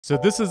So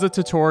this is a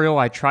tutorial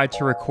I tried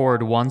to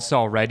record once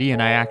already,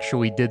 and I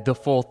actually did the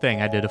full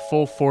thing. I did a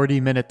full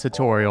 40-minute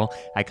tutorial.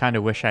 I kind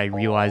of wish I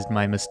realized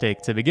my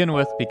mistake to begin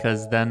with,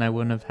 because then I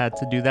wouldn't have had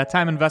to do that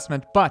time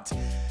investment. But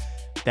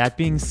that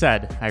being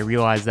said, I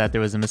realized that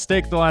there was a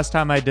mistake the last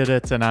time I did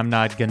it, and I'm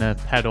not gonna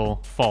peddle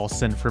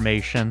false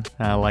information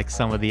like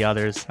some of the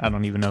others. I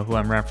don't even know who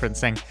I'm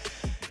referencing.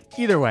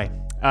 Either way,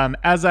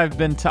 as I've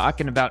been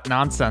talking about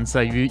nonsense,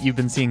 you've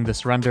been seeing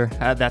this render.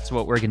 That's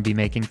what we're gonna be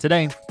making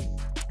today.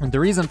 And the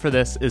reason for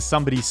this is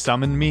somebody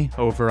summoned me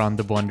over on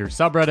the Blender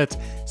subreddit.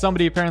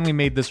 Somebody apparently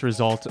made this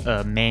result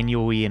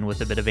manually and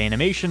with a bit of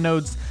animation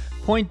nodes.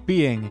 Point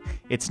being,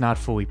 it's not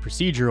fully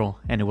procedural,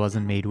 and it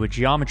wasn't made with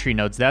geometry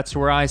nodes. That's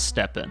where I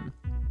step in.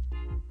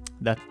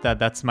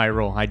 That's my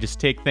role. I just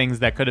take things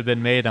that could have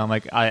been made, I'm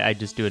like, I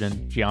just do it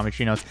in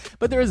geometry nodes.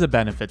 But there is a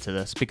benefit to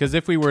this, because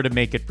if we were to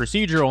make it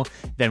procedural,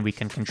 then we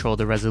can control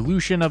the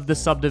resolution of the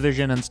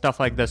subdivision and stuff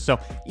like this. So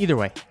either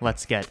way,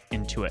 let's get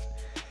into it.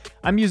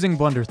 I'm using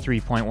Blender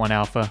 3.1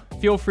 Alpha.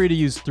 Feel free to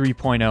use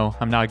 3.0.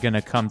 I'm not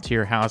gonna come to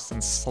your house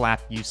and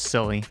slap you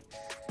silly.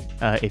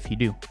 If you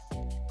do,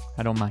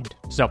 I don't mind.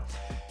 So,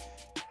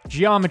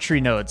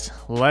 geometry nodes.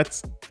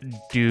 Let's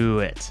do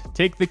it.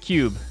 Take the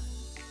cube,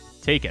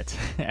 take it,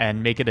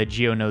 and make it a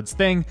geonodes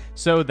thing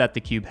so that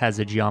the cube has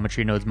a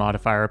geometry nodes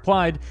modifier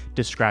applied,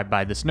 described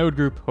by this node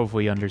group.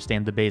 Hopefully you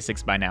understand the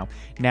basics by now.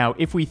 Now,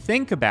 if we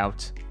think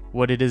about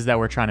what it is that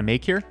we're trying to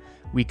make here,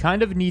 we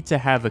kind of need to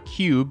have a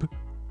cube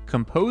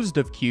composed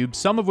of cubes,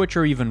 some of which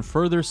are even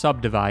further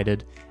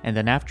subdivided, and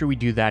then after we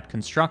do that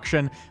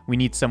construction, we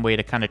need some way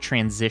to kind of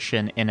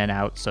transition in and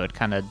out so it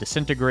kind of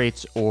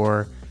disintegrates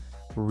or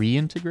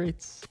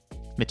reintegrates,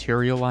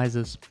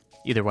 materializes,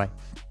 either way.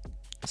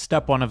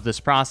 Step one of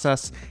this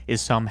process is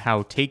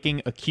somehow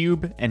taking a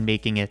cube and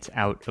making it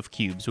out of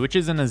cubes, which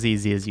isn't as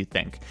easy as you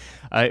think.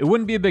 It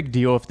wouldn't be a big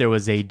deal if there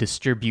was a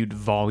distribute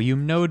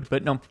volume node,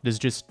 but no, there's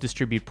just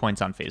distribute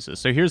points on faces.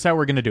 So here's how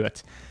we're going to do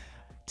it.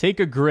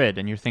 Take a grid,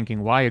 and you're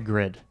thinking, why a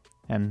grid?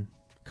 And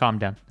calm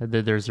down,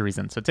 there's a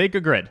reason. So take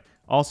a grid.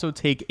 Also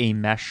take a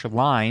mesh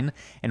line,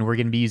 and we're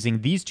going to be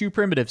using these two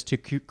primitives to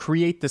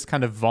create this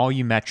kind of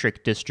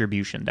volumetric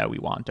distribution that we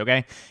want,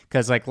 okay?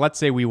 Because like, let's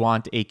say we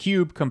want a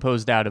cube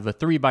composed out of a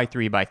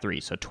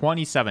 3x3x3, so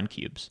 27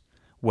 cubes.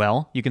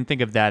 Well, you can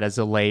think of that as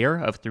a layer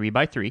of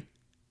 3x3,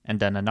 and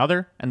then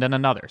another, and then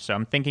another. So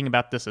I'm thinking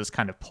about this as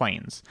kind of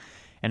planes.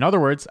 In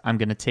other words, I'm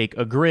going to take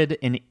a grid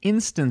and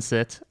instance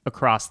it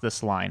across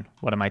this line.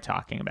 What am I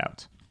talking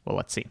about? Well,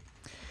 let's see.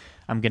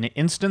 I'm going to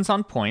instance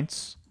on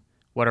points.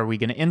 What are we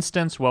going to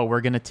instance? Well,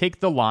 we're going to take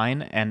the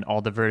line and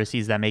all the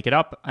vertices that make it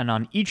up, and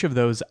on each of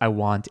those, I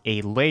want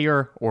a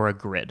layer or a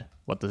grid.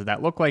 What does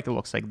that look like? It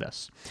looks like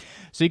this.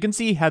 So you can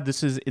see how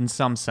this is, in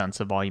some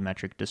sense, a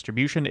volumetric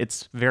distribution.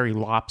 It's very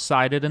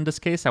lopsided in this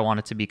case. I want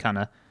it to be kind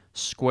of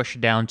squished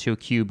down to a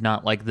cube,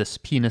 not like this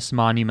penis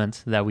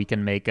monument that we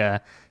can make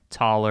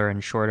taller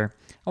and shorter.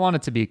 I want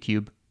it to be a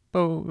cube,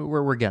 but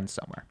we're getting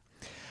somewhere.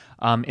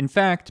 In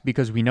fact,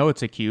 because we know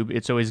it's a cube,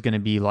 it's always going to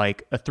be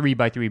like a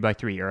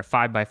 3x3x3 or a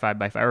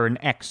 5x5x5 or an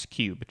x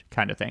cubed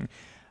kind of thing.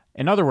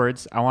 In other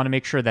words, I want to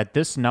make sure that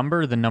this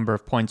number, the number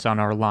of points on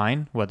our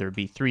line, whether it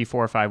be 3,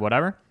 4, 5,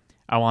 whatever,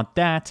 I want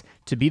that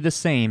to be the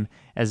same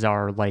as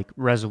our like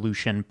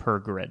resolution per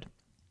grid.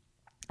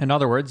 In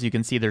other words, you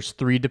can see there's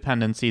 3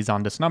 dependencies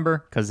on this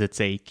number because it's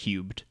a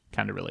cubed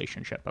kind of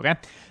relationship, okay?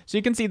 So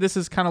you can see this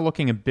is kind of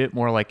looking a bit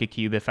more like a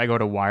cube. If I go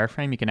to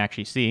wireframe, you can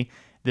actually see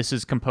this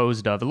is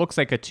composed of, it looks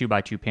like a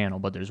 2x2 panel,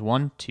 but there's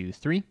 1, 2,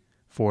 3,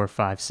 4,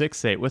 5, 6,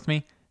 say it with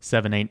me,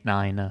 7, 8,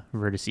 9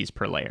 vertices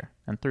per layer,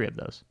 and 3 of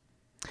those.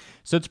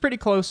 So it's pretty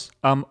close.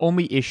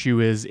 Only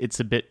issue is it's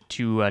a bit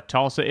too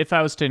tall. So if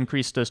I was to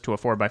increase this to a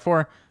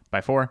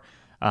 4x4,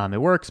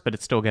 it works, but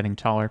it's still getting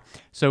taller.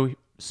 So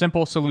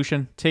simple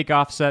solution, take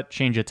offset,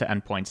 change it to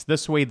endpoints.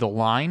 This way the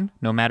line,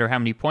 no matter how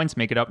many points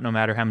make it up, no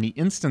matter how many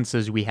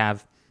instances we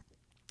have,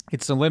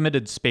 it's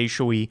limited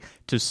spatially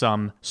to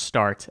some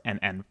start and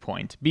end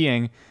point,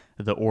 being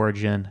the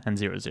origin and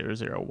 0, 0,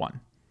 0,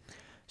 1.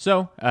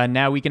 So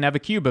now we can have a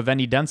cube of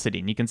any density,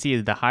 and you can see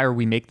the higher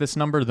we make this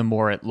number, the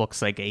more it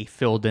looks like a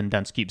filled-in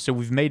dense cube. So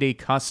we've made a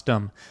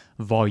custom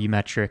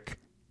volumetric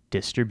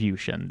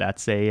distribution.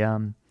 That's a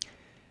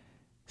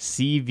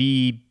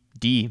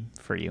CVD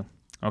for you.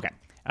 Okay.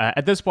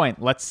 At this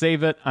point, let's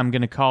save it. I'm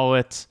going to call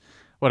it,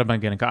 what am I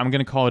going to call it? I'm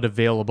going to call it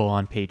available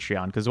on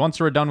Patreon, because once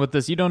we're done with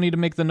this, you don't need to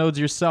make the nodes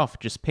yourself.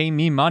 Just pay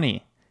me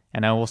money,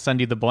 and I will send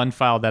you the blend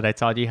file that I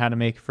taught you how to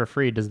make for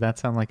free. Does that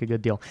sound like a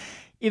good deal?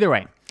 Either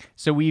way,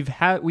 so we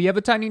have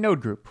a tiny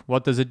node group.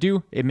 What does it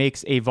do? It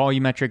makes a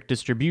volumetric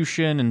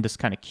distribution in this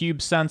kind of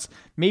cube sense.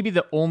 Maybe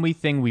the only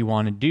thing we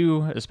want to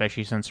do,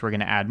 especially since we're going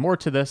to add more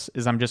to this,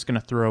 is I'm just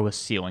going to throw a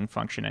ceiling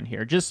function in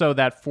here, just so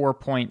that 4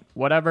 point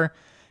whatever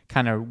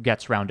kind of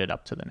gets rounded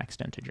up to the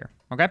next integer,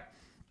 okay?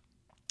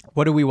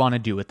 What do we want to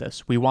do with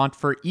this? We want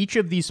for each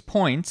of these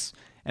points,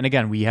 and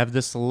again, we have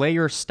this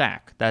layer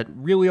stack that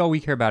really all we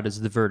care about is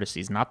the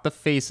vertices, not the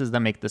faces that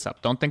make this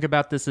up. Don't think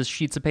about this as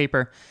sheets of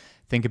paper.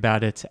 Think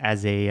about it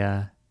as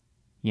a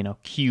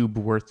cube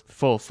worth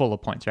full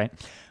of points, right?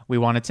 We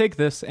want to take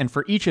this, and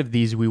for each of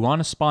these, we want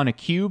to spawn a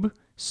cube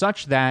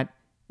such that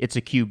it's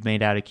a cube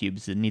made out of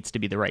cubes. It needs to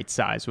be the right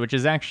size, which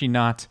is actually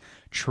not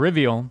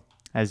trivial,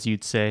 as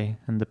you'd say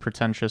in the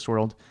pretentious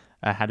world,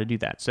 how to do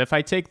that. So if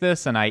I take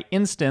this and I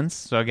instance,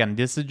 so again,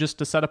 this is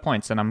just a set of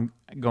points, and I'm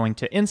going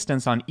to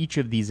instance on each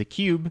of these a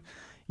cube,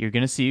 you're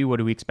going to see, what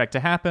do we expect to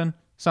happen?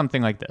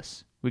 Something like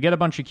this. We get a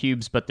bunch of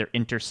cubes, but they're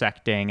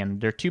intersecting and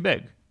they're too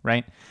big,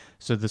 right?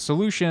 So the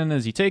solution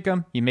is you take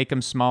them, you make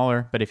them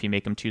smaller, but if you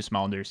make them too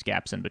small, there's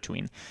gaps in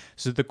between.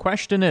 So the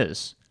question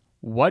is,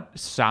 what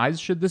size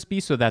should this be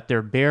so that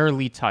they're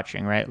barely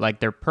touching, right? Like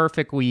they're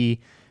perfectly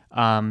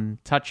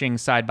touching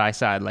side by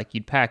side, like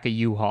you'd pack a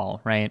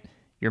U-Haul, right?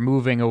 You're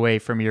moving away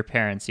from your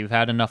parents. You've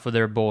had enough of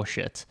their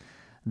bullshit.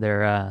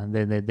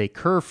 They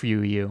curfew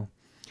you.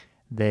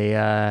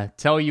 They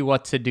tell you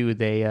what to do.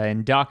 They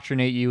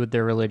indoctrinate you with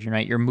their religion,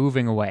 right? You're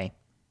moving away.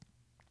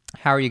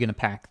 How are you going to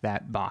pack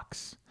that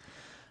box?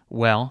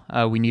 Well,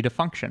 we need a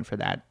function for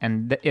that.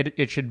 And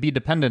it should be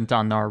dependent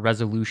on our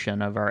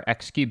resolution of our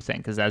x cube thing,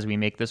 because as we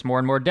make this more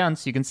and more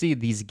dense, you can see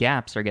these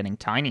gaps are getting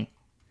tiny.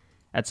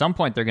 At some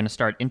point, they're going to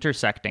start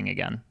intersecting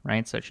again,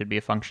 right? So it should be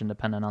a function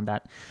dependent on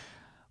that.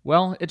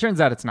 Well, it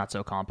turns out it's not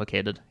so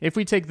complicated. If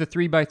we take the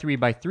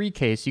 3x3x3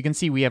 case, you can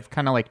see we have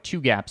kind of like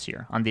two gaps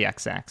here on the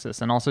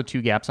x-axis and also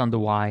two gaps on the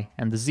y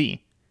and the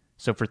z.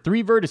 So for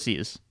 3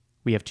 vertices,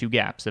 we have 2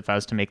 gaps. If I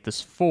was to make this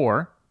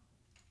 4,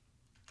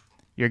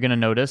 you're going to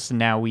notice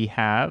now we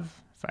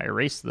have, if I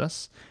erase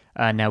this,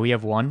 now we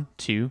have 1,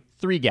 2,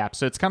 3 gaps.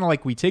 So it's kind of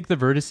like we take the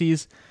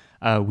vertices,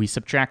 we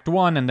subtract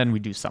 1, and then we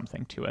do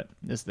something to it,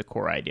 is the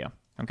core idea.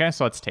 Okay,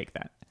 so let's take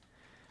that.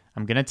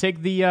 I'm going to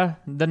take the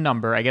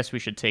number. I guess we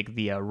should take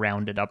the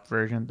rounded up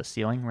version, the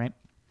ceiling, right?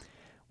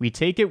 We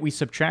take it, we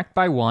subtract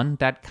by 1.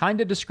 That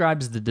kind of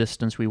describes the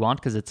distance we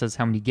want because it says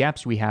how many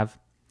gaps we have.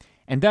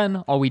 And then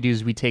all we do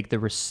is we take the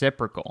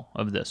reciprocal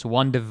of this,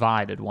 1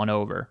 divided, 1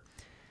 over.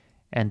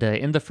 And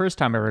in the first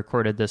time I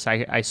recorded this,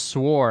 I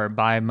swore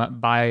by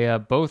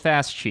both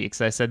ass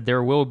cheeks. I said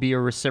there will be a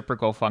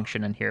reciprocal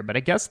function in here, but I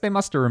guess they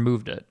must have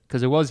removed it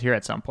because it was here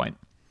at some point.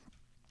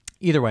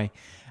 Either way,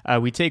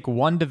 we take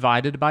 1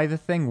 divided by the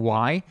thing.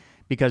 Why?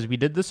 Because we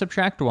did the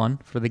subtract 1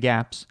 for the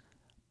gaps,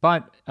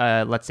 but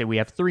let's say we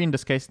have 3 in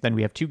this case, then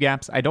we have 2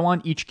 gaps. I don't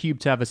want each cube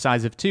to have a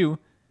size of 2.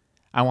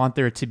 I want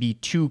there to be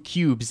 2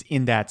 cubes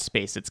in that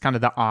space. It's kind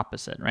of the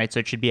opposite, right?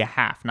 So it should be a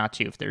half, not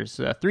 2. If there's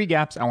 3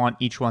 gaps, I want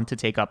each one to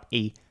take up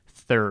a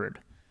third,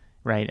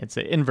 right? It's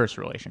an inverse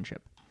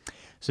relationship.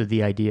 So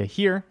the idea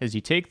here is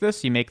you take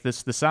this, you make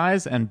this the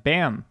size, and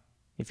bam,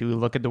 if you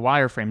look at the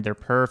wireframe, they're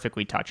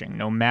perfectly touching,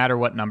 no matter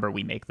what number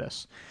we make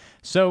this.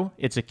 So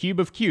it's a cube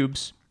of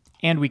cubes,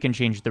 and we can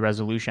change the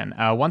resolution.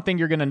 One thing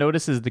you're going to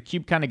notice is the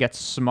cube kind of gets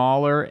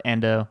smaller,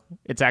 and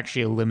it's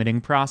actually a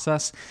limiting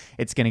process.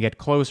 It's going to get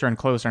closer and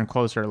closer and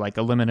closer, like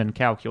a limit in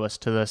calculus,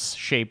 to this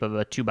shape of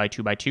a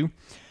 2x2x2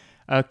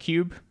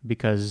 cube,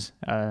 because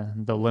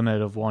the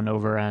limit of 1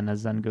 over n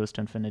as n goes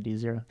to infinity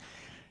 0.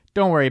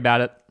 Don't worry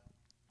about it.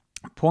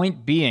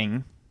 Point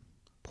being,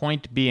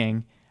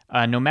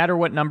 no matter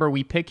what number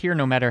we pick here,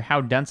 no matter how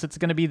dense it's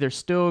going to be, they're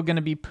still going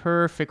to be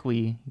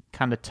perfectly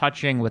kind of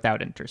touching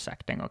without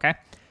intersecting, okay?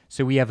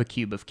 So we have a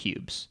cube of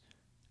cubes.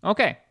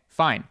 Okay,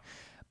 fine.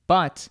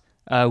 But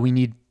we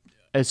need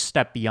a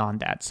step beyond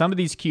that. Some of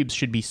these cubes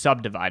should be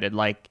subdivided.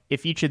 Like,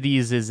 if each of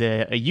these is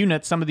a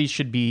unit, some of these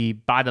should be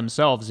by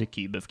themselves a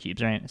cube of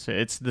cubes, right? So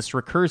it's this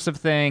recursive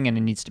thing, and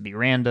it needs to be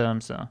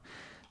random. So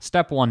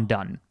step 1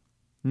 done.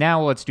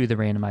 Now let's do the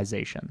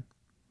randomization.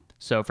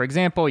 So for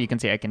example, you can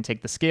say I can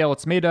take the scale.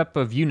 It's made up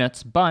of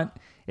units, but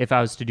if I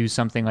was to do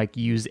something like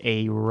use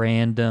a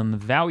random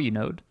value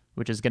node,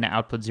 which is going to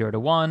output 0 to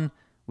 1,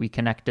 we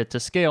connect it to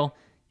scale,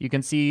 you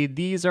can see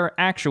these are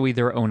actually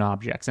their own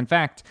objects. In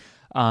fact,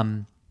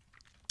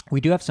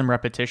 we do have some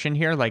repetition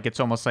here. Like, it's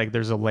almost like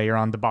there's a layer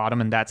on the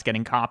bottom and that's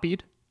getting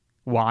copied.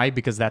 Why?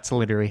 Because that's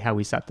literally how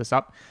we set this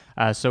up.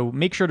 So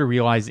make sure to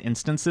realize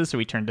instances. So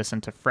we turn this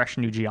into fresh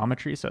new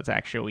geometry. So it's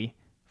actually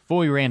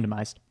fully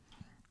randomized.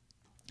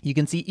 You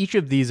can see each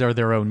of these are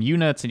their own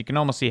units, and you can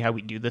almost see how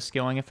we do the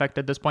scaling effect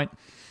at this point.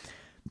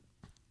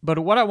 But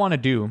what I want to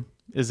do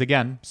is,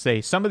 again, say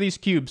some of these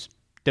cubes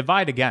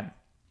divide again,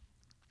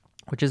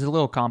 which is a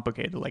little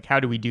complicated. Like, how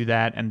do we do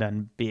that and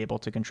then be able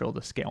to control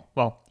the scale?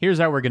 Well, here's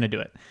how we're going to do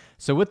it.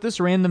 So with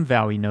this random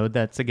value node,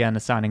 that's, again,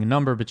 assigning a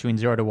number between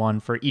 0 to 1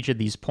 for each of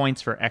these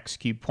points for x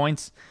cubed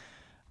points,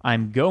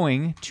 I'm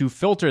going to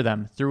filter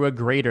them through a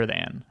greater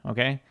than,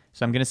 okay?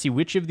 So I'm going to see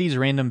which of these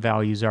random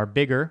values are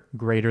bigger,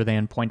 greater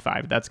than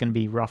 0.5. That's going to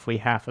be roughly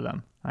half of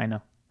them. I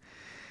know.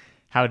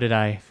 How did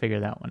I figure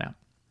that one out?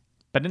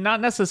 But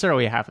not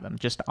necessarily half of them,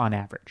 just on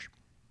average.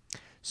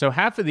 So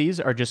half of these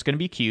are just going to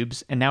be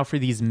cubes. And now for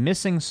these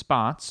missing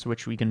spots,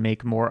 which we can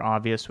make more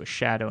obvious with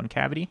shadow and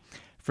cavity,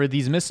 for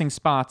these missing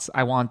spots,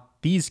 I want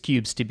these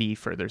cubes to be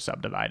further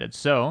subdivided.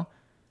 So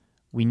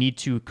we need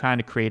to kind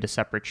of create a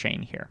separate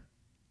chain here.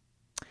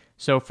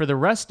 So for the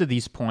rest of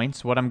these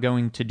points, what I'm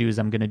going to do is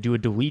I'm going to do a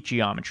delete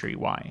geometry.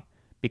 Why?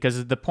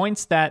 because the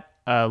points that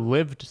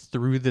lived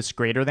through this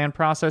greater than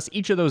process,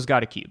 each of those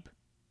got a cube.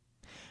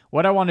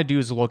 What I want to do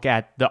is look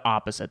at the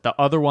opposite, the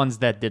other ones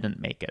that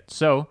didn't make it.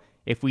 So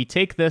if we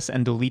take this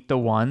and delete the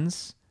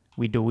ones,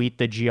 we delete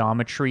the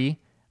geometry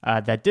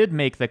that did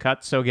make the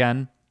cut. So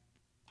again,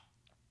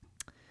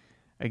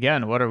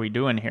 what are we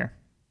doing here?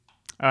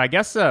 I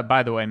guess,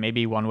 by the way,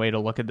 maybe one way to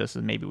look at this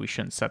is maybe we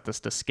shouldn't set this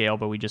to scale,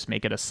 but we just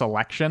make it a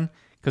selection.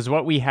 Because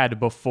what we had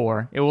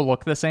before, it will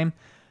look the same.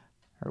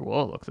 Or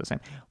will it look the same?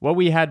 What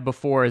we had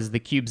before is the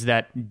cubes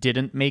that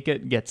didn't make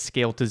it get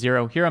scaled to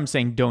 0. Here I'm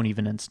saying don't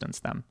even instance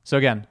them. So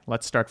again,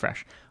 let's start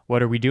fresh.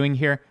 What are we doing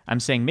here? I'm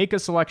saying make a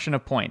selection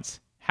of points.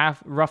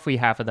 Roughly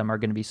half of them are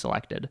going to be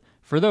selected.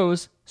 For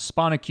those,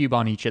 spawn a cube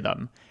on each of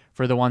them.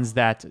 For the ones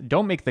that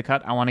don't make the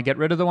cut, I want to get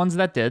rid of the ones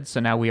that did. So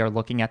now we are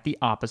looking at the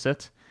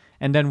opposite.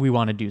 And then we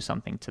want to do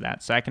something to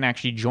that. So I can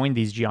actually join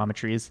these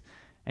geometries.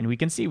 And we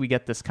can see we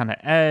get this kind of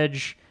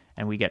edge.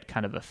 And we get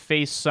kind of a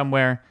face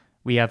somewhere.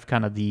 We have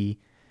kind of the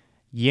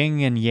yin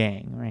and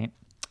yang, right?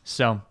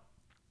 So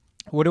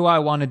what do I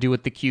want to do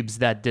with the cubes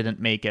that didn't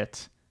make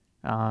it?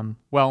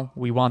 Well,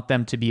 we want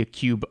them to be a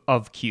cube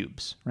of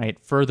cubes, right?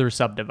 Further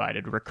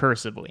subdivided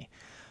recursively.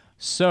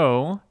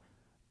 So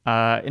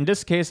in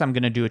this case, I'm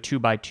going to do a 2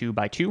 by 2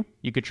 by 2.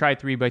 You could try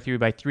 3 by 3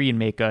 by 3 and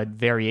make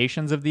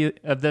variations of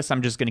this.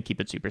 I'm just going to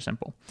keep it super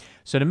simple.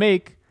 So to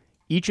make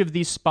each of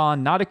these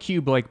spawn not a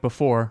cube like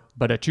before,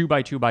 but a 2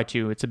 by 2 by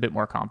 2, it's a bit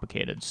more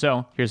complicated.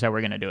 So here's how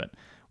we're going to do it.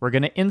 We're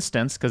going to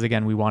instance, because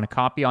again, we want to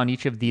copy on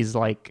each of these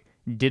like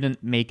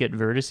didn't make it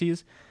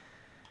vertices.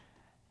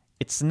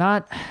 It's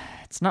not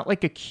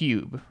like a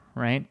cube,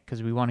 right?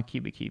 Because we want a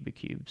cube of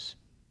cubes.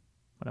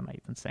 What am I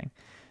even saying?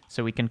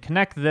 So we can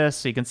connect this.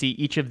 So you can see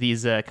each of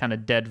these kind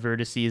of dead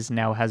vertices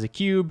now has a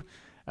cube.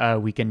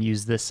 We can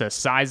use this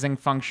sizing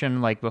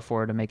function like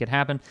before to make it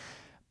happen.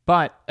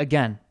 But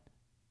again,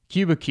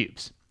 cube of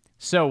cubes.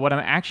 So what I'm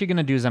actually going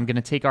to do is I'm going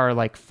to take our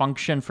like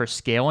function for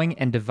scaling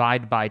and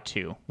divide by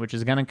 2, which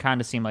is going to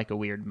kind of seem like a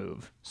weird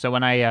move. So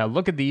when I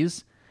look at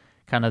these,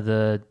 kind of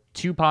the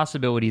two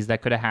possibilities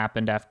that could have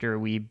happened after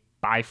we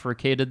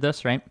bifurcated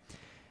this, right?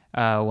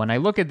 When I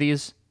look at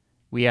these,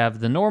 we have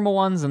the normal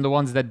ones and the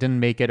ones that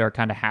didn't make it are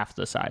kind of half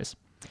the size.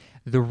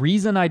 The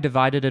reason I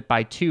divided it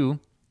by 2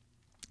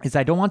 is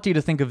I don't want you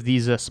to think of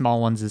these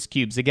small ones as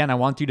cubes. Again, I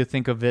want you to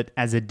think of it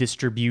as a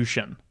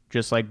distribution,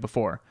 just like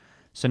before.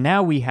 So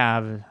now we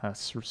have,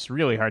 it's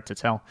really hard to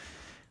tell.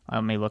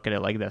 Let me look at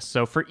it like this.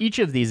 So for each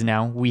of these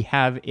now, we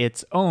have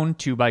its own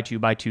 2 by 2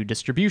 by 2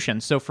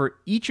 distribution. So for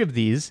each of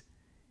these,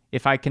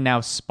 if I can now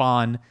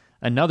spawn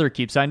another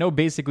cube, so I know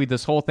basically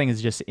this whole thing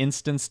is just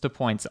instance to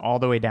points all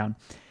the way down.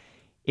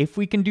 If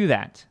we can do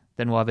that,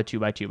 then we'll have a 2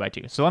 by 2 by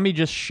 2. So let me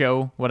just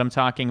show what I'm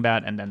talking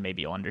about, and then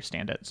maybe you'll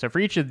understand it. So for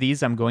each of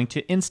these, I'm going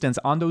to instance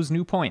on those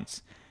new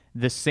points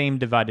the same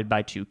divided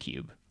by 2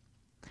 cube.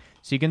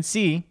 So you can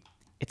see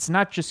it's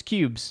not just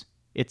cubes,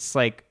 it's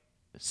like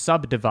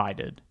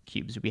subdivided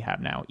cubes we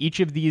have now. Each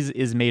of these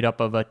is made up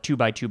of a 2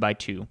 by 2 by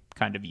 2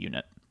 kind of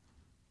unit.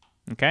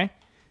 Okay?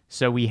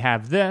 So we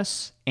have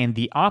this and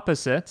the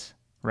opposite,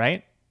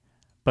 right?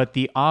 But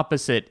the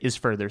opposite is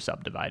further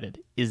subdivided,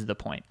 is the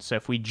point. So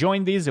if we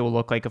join these, it will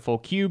look like a full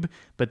cube,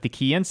 but the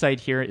key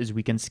insight here is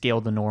we can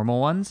scale the normal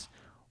ones,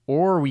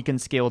 or we can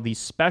scale these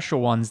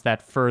special ones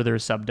that further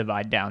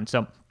subdivide down.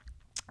 So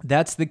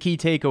that's the key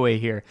takeaway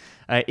here.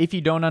 If you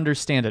don't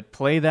understand it,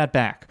 play that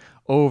back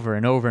over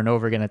and over and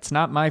over again. It's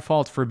not my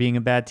fault for being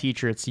a bad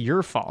teacher. It's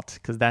your fault,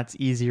 because that's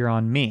easier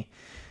on me.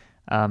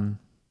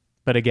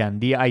 But again,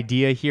 the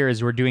idea here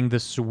is we're doing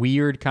this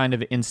weird kind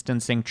of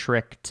instancing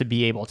trick to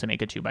be able to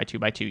make a 2 by 2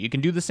 by 2. You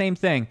can do the same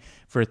thing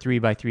for a 3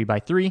 by 3 by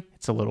 3.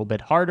 It's a little bit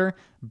harder,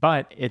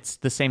 but it's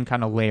the same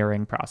kind of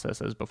layering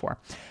process as before.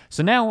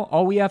 So now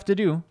all we have to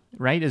do,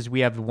 right, is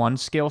we have one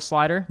scale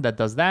slider that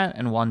does that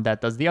and one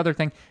that does the other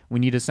thing. We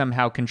need to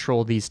somehow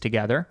control these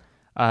together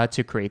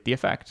to create the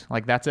effect.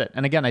 Like, that's it.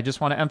 And again, I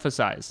just want to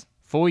emphasize,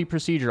 fully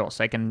procedural.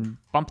 So I can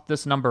bump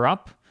this number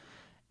up,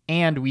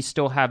 and we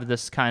still have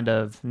this kind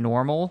of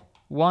normal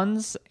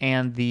ones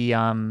and the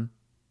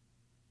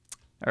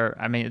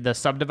the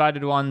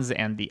subdivided ones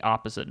and the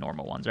opposite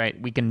normal ones,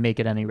 right? We can make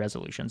it any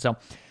resolution. So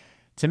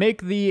to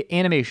make the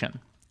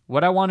animation,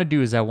 what I want to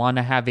do is I want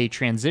to have a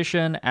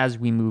transition as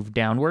we move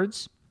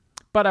downwards,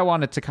 but I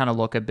want it to kind of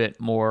look a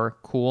bit more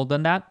cool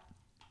than that.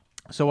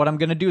 So what I'm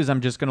going to do is I'm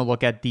just going to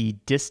look at the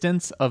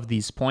distance of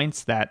these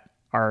points that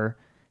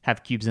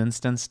have cubes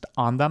instanced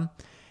on them,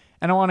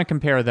 and I want to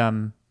compare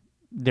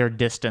their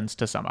distance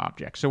to some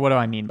object. So what do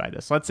I mean by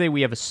this? Let's say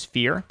we have a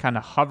sphere kind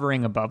of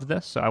hovering above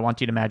this. So I want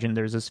you to imagine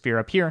there's a sphere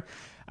up here.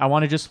 I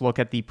want to just look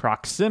at the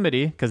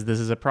proximity, because this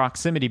is a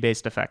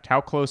proximity-based effect. How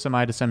close am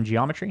I to some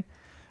geometry?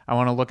 I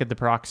want to look at the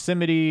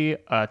proximity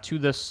to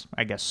this,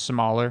 I guess,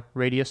 smaller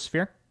radius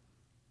sphere.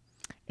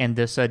 And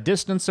this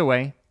distance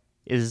away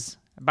is,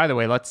 by the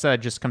way, let's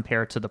just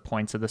compare it to the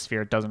points of the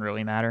sphere. It doesn't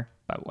really matter,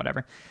 but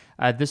whatever.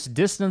 This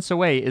distance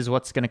away is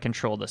what's going to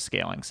control the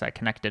scaling. So I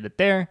connected it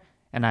there,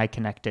 and I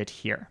connect it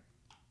here.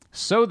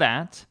 So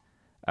that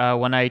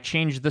when I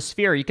change the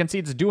sphere, you can see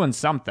it's doing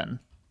something.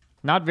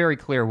 Not very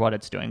clear what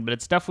it's doing, but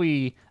it's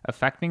definitely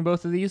affecting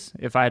both of these.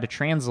 If I had to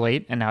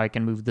translate, and now I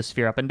can move the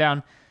sphere up and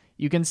down,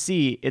 you can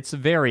see it's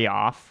very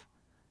off,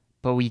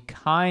 but we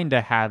kind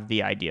of have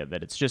the idea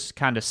that it's just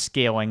kind of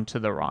scaling to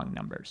the wrong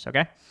numbers,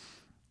 okay?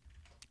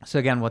 So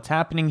again, what's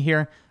happening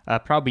here,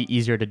 probably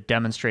easier to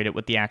demonstrate it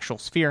with the actual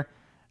sphere.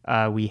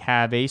 We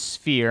have a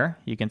sphere,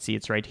 you can see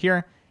it's right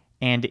here,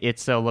 and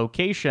its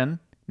location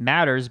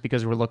matters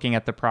because we're looking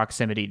at the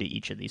proximity to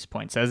each of these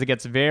points. As it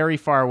gets very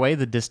far away,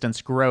 the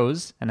distance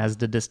grows, and as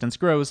the distance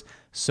grows,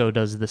 so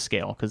does the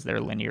scale, because they're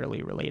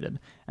linearly related.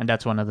 And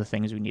that's one of the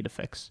things we need to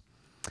fix.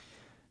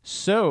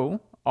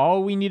 So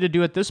all we need to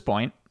do at this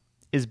point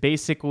is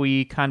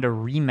basically kind of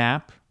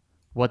remap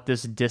what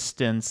this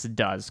distance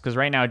does, because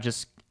right now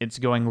it's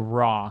going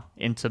raw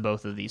into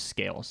both of these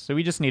scales. So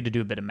we just need to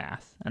do a bit of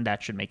math, and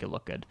that should make it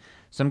look good.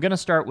 So I'm going to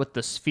start with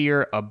the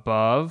sphere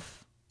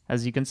above,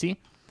 as you can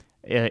see.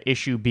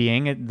 Issue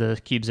being the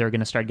cubes are going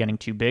to start getting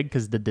too big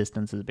because the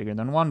distance is bigger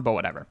than 1, but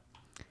whatever.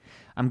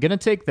 I'm going to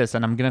take this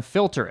and I'm going to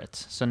filter it.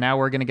 So now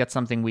we're going to get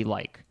something we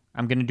like.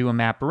 I'm going to do a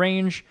map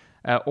range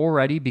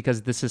already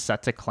because this is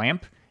set to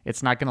clamp.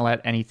 It's not going to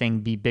let anything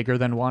be bigger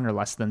than 1 or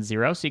less than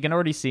 0. So you can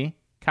already see,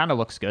 kind of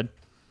looks good,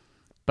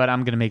 but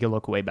I'm going to make it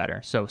look way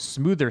better. So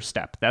smoother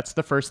step, that's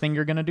the first thing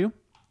you're going to do.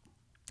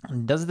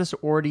 Does this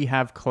already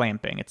have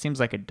clamping? It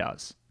seems like it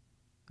does.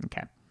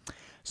 Okay.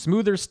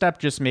 Smoother step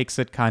just makes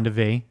it kind of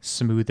a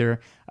smoother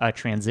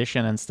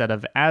transition instead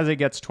of as it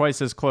gets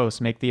twice as close,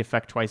 make the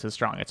effect twice as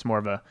strong. It's more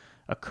of a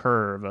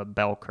curve, a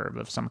bell curve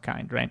of some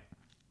kind, right?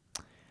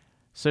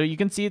 So you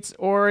can see it's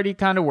already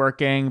kind of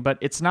working, but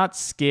it's not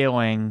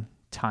scaling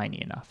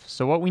tiny enough.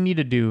 So what we need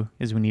to do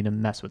is we need to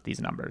mess with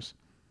these numbers.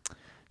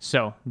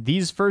 So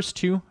these first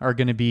two are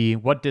going to be,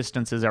 what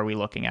distances are we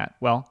looking at?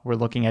 Well, we're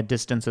looking at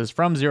distances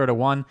from 0 to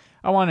 1.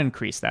 I want to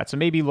increase that. So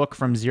maybe look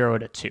from 0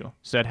 to 2.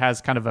 So it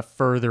has kind of a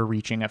further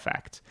reaching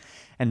effect.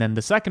 And then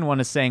the second one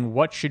is saying,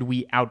 what should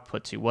we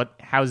output to?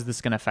 How is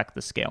this going to affect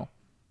the scale?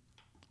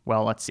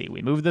 Well, let's see.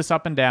 We move this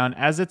up and down.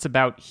 As it's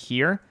about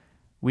here,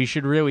 we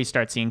should really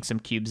start seeing some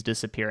cubes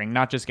disappearing,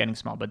 not just getting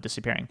small, but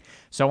disappearing.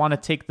 So I want to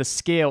take the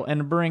scale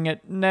and bring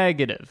it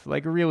negative,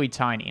 like really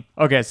tiny.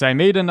 Okay, so I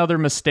made another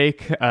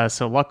mistake.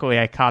 So luckily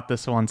I caught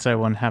this one so I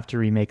wouldn't have to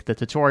remake the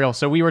tutorial.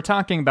 So we were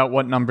talking about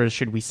what numbers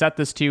should we set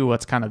this to,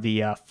 what's kind of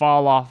the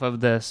fall off of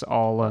this,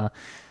 all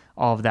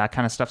of that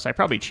kind of stuff. So I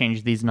probably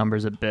changed these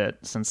numbers a bit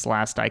since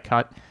last I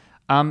cut.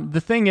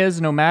 The thing is,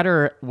 no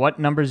matter what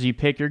numbers you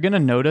pick, you're going to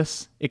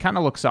notice it kind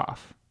of looks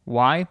off.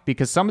 Why?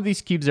 Because some of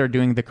these cubes are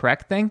doing the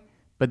correct thing,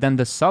 but then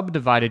the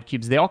subdivided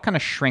cubes, they all kind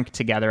of shrink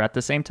together at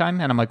the same time.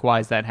 And I'm like, why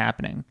is that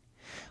happening?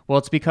 Well,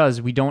 it's because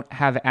we don't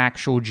have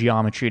actual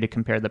geometry to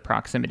compare the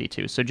proximity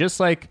to. So just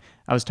like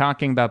I was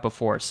talking about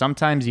before,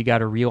 sometimes you got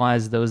to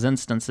realize those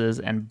instances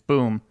and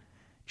boom,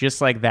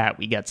 just like that,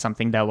 we get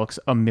something that looks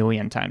a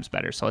million times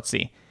better. So let's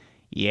see.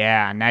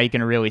 Yeah, now you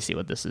can really see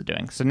what this is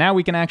doing. So now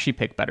we can actually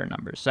pick better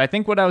numbers. So I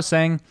think what I was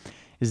saying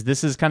is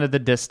this is kind of the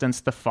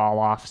distance, the fall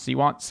off. So you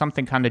want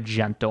something kind of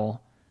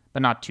gentle,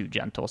 but not too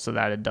gentle so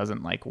that it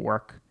doesn't like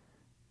work.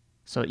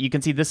 So you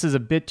can see this is a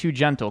bit too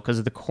gentle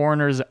because the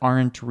corners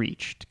aren't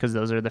reached because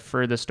those are the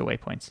furthest away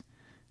points.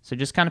 So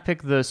just kind of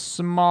pick the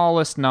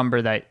smallest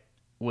number that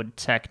would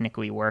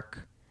technically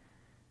work.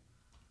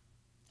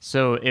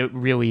 So it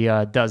really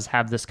does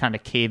have this kind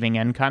of caving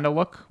in kind of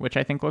look, which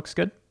I think looks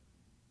good.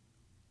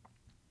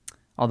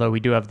 Although we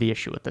do have the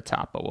issue at the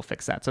top, but we'll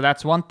fix that. So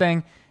that's one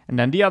thing. And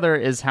then the other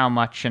is how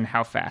much and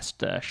how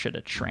fast should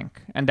it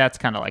shrink. And that's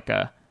kind of like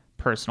a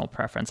personal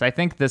preference. I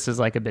think this is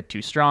like a bit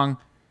too strong,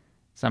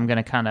 so I'm going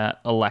to kind of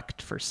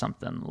elect for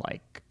something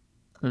like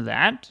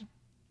that.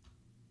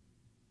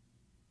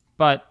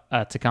 But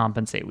to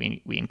compensate,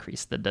 we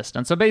increase the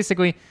distance. So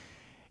basically,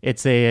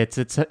 it's a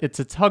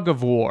tug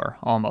of war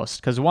almost,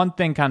 because one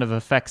thing kind of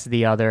affects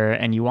the other,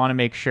 and you want to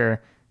make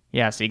sure.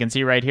 Yeah, so you can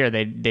see right here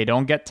they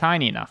don't get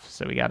tiny enough,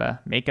 so we got to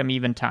make them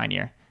even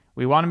tinier.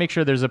 We want to make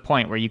sure there's a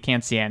point where you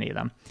can't see any of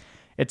them.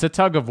 It's a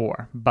tug of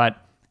war, but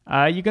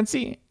you can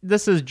see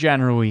this is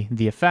generally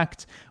the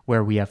effect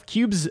where we have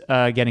cubes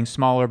getting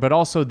smaller, but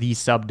also the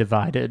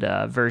subdivided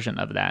version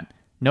of that.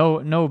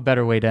 No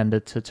better way to end a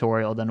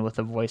tutorial than with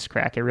a voice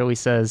crack. It really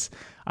says,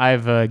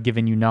 I've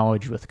given you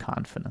knowledge with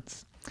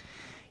confidence.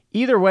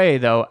 Either way,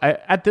 though,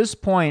 at this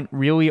point,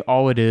 really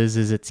all it is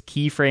it's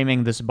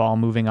keyframing this ball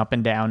moving up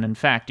and down. In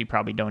fact, you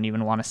probably don't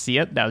even want to see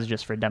it. That was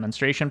just for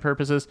demonstration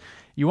purposes.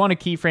 You want to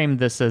keyframe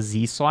this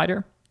Z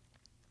slider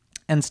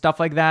and stuff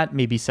like that,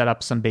 maybe set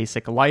up some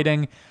basic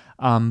lighting.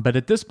 But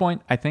at this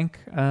point, I think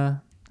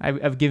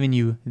I've given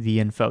you the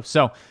info.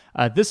 So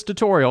this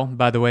tutorial,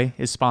 by the way,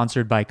 is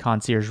sponsored by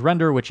Concierge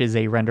Render, which is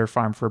a render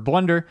farm for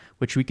Blender,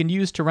 which we can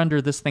use to render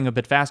this thing a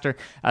bit faster.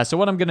 So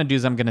what I'm going to do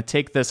is I'm going to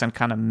take this and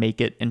kind of make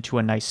it into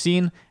a nice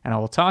scene, and I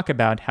will talk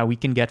about how we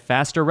can get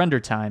faster render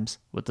times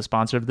with the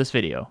sponsor of this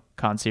video,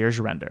 Concierge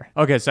Render.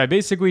 Okay, so I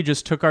basically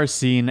just took our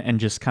scene and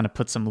just kind of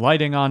put some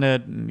lighting on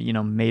it,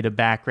 made a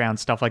background,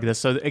 stuff like this.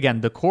 So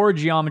again, the core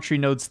geometry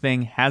nodes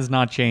thing has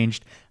not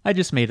changed. I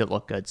just made it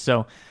look good.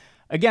 So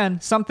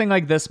Again, something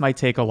like this might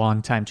take a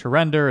long time to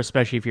render,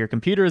 especially if your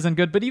computer isn't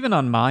good, but even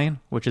on mine,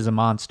 which is a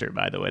monster,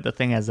 by the way, the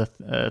thing has a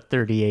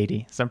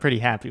 3080, so I'm pretty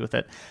happy with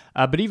it.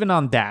 But even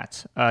on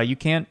that, you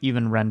can't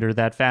even render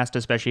that fast,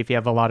 especially if you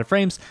have a lot of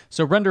frames.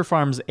 So render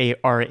farms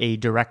are a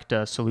direct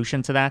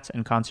solution to that,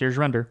 and Concierge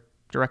Render,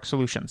 direct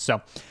solution.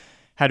 So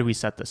how do we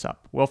set this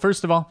up? Well,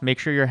 first of all, make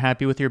sure you're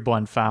happy with your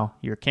blend file,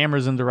 your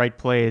camera's in the right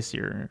place,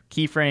 your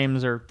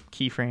keyframes are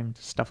keyframed,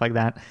 stuff like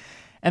that.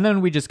 And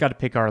then we just got to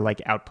pick our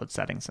like output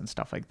settings and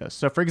stuff like this.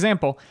 So for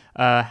example,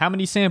 how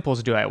many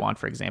samples do I want,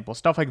 for example?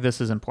 Stuff like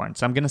this is important.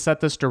 So I'm going to set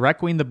this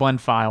directly in the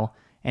blend file,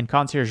 and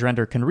Concierge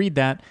Render can read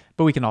that,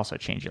 but we can also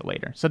change it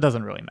later. So it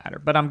doesn't really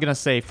matter. But I'm going to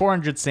say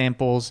 400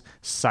 samples,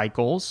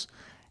 cycles,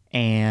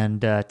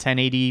 and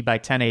 1080 by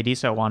 1080.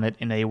 So I want it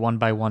in a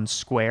 1x1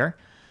 square.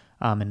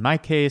 In my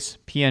case,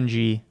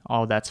 PNG,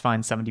 all that's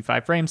fine,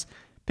 75 frames.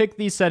 Pick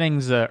these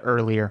settings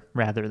earlier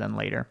rather than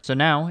later. So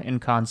now in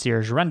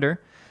Concierge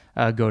Render,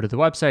 go to the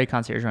website,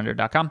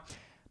 conciergerender.com.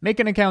 Make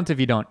an account if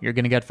you don't. You're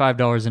going to get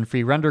 $5 in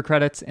free render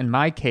credits. In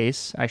my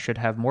case, I should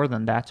have more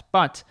than that,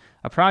 but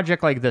a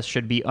project like this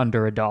should be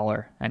under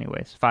 $1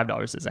 anyways.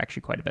 $5 is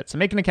actually quite a bit. So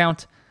make an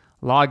account,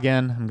 log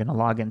in. I'm going to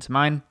log into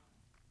mine.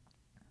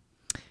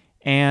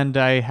 And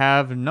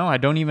I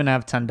don't even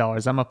have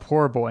 $10. I'm a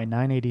poor boy,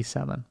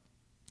 $9.87.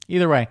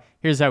 Either way,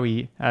 here's how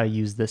we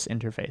use this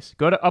interface.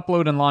 Go to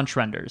Upload and Launch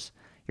Renders.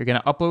 You're going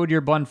to upload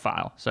your blend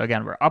file. So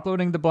again, we're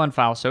uploading the blend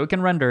file so it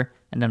can render,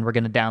 and then we're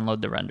going to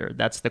download the render.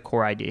 That's the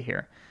core idea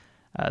here.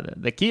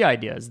 The key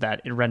idea is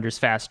that it renders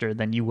faster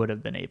than you would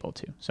have been able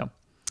to. So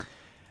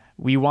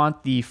we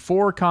want the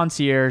 4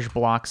 concierge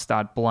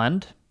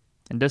blocks.blend.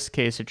 In this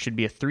case, it should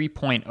be a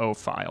 3.0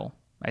 file,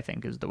 I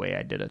think is the way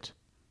I did it.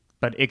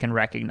 But it can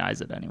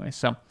recognize it anyway.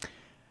 So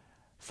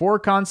 4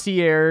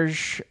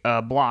 concierge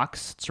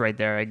blocks. It's right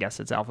there. I guess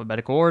it's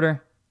alphabetical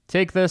order.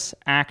 Take this,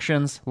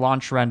 actions,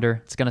 launch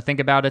render. It's going to think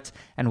about it,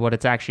 and what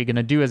it's actually going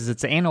to do is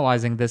it's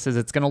analyzing this is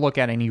it's going to look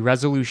at any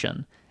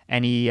resolution,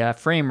 any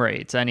frame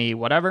rates, any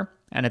whatever,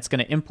 and it's going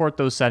to import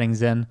those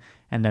settings in,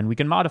 and then we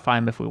can modify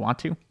them if we want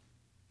to.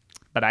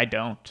 But I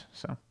don't,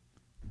 so I'm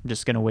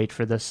just going to wait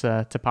for this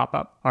to pop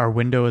up. Our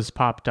window has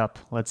popped up.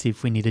 Let's see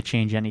if we need to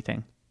change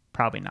anything.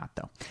 Probably not,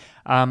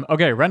 though.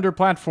 Okay, render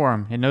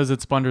platform. It knows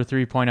it's Blender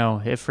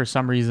 3.0. If for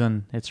some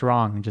reason it's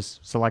wrong,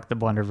 just select the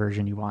Blender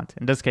version you want.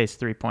 In this case,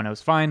 3.0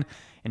 is fine.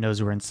 It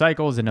knows we're in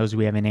cycles. It knows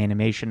we have an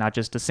animation, not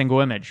just a single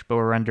image, but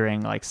we're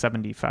rendering like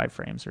 75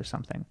 frames or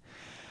something.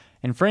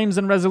 In frames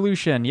and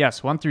resolution,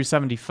 yes, 1 through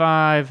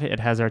 75. It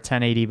has our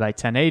 1080 by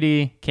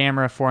 1080.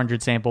 Camera,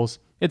 400 samples.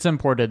 It's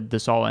imported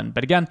this all in.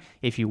 But again,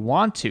 if you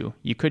want to,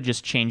 you could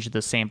just change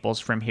the samples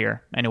from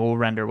here, and it will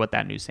render with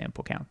that new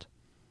sample count.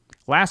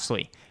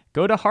 Lastly,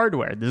 go to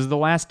hardware. This is the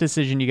last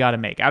decision you got to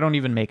make. I don't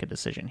even make a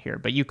decision here,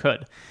 but you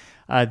could.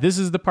 This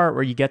is the part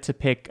where you get to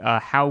pick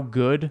how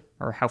good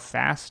or how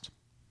fast.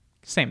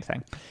 Same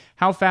thing.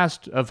 How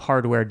fast of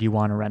hardware do you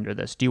want to render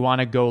this? Do you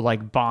want to go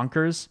like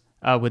bonkers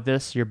with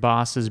this? Your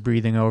boss is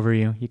breathing over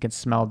you. You can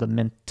smell the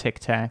mint Tic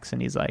Tacs,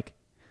 and he's like,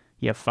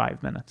 you have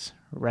 5 minutes.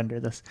 Render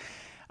this.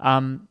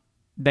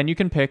 Then you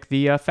can pick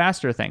the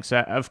faster thing. So,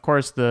 of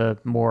course, the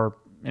more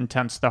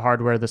intense the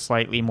hardware, the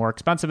slightly more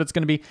expensive it's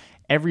going to be.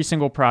 Every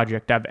single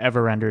project I've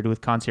ever rendered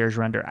with Concierge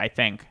Render, I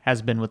think,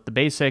 has been with the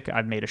basic.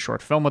 I've made a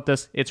short film with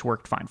this. It's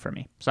worked fine for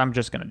me. So I'm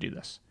just going to do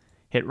this.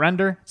 Hit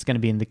render. It's going to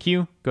be in the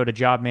queue. Go to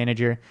Job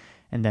Manager,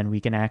 and then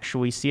we can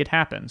actually see it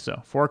happen.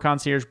 So 4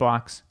 concierge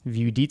blocks,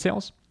 view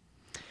details,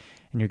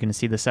 and you're going to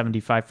see the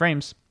 75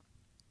 frames.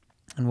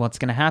 And what's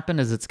going to happen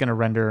is it's going to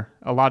render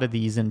a lot of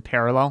these in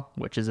parallel,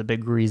 which is a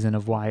big reason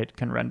of why it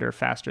can render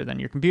faster than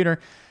your computer.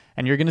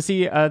 And you're going to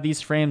see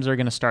these frames are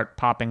going to start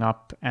popping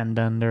up, and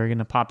then they're going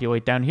to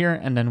populate down here,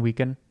 and then we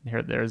can,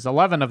 there's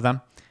 11 of them.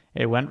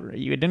 It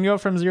didn't go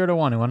from 0 to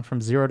 1, it went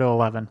from 0 to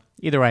 11.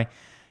 Either way,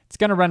 it's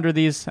going to render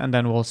these, and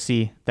then we'll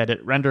see that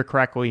it rendered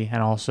correctly,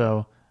 and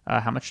also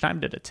how much time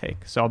did it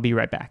take. So I'll be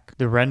right back.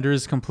 The render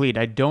is complete.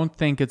 I don't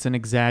think it's an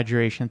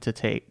exaggeration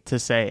to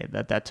say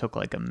that took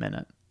like a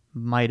minute.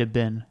 Might have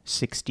been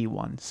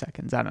 61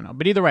 seconds. I don't know.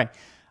 But either way,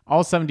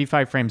 all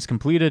 75 frames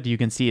completed. You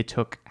can see it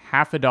took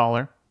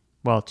 $0.50.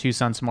 Well, 2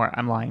 cents more.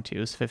 I'm lying to you.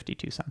 It was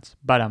 52 cents.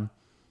 But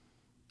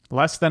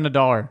less than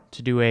 $1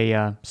 to do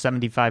a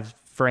 75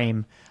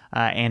 frame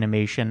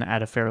animation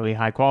at a fairly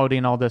high quality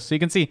and all this. So you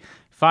can see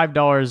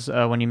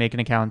 $5 when you make an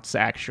account is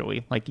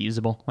actually like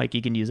usable. Like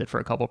you can use it for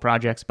a couple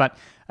projects. But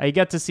you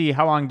get to see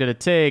how long did it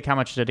take, how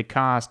much did it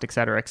cost,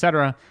 etc.,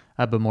 etc.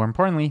 But more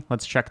importantly,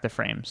 let's check the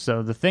frames.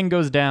 So the thing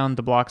goes down.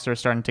 The blocks are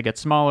starting to get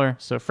smaller.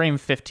 So frame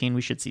 15,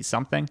 we should see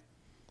something.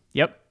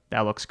 Yep.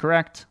 That looks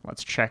correct.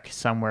 Let's check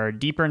somewhere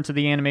deeper into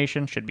the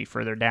animation. Should be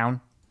further down.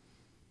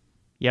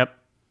 Yep.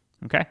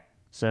 Okay.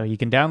 So you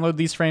can download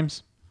these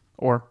frames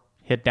or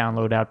hit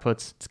download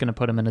outputs. It's going to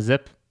put them in a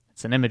zip.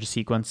 It's an image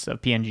sequence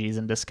of PNGs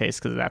in this case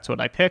because that's what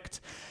I picked.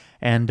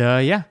 And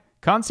yeah,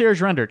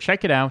 Concierge Render.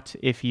 Check it out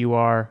if you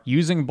are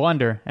using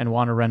Blender and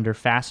want to render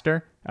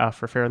faster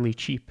for fairly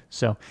cheap.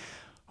 So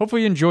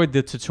hopefully you enjoyed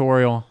the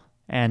tutorial.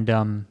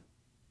 And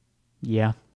yeah.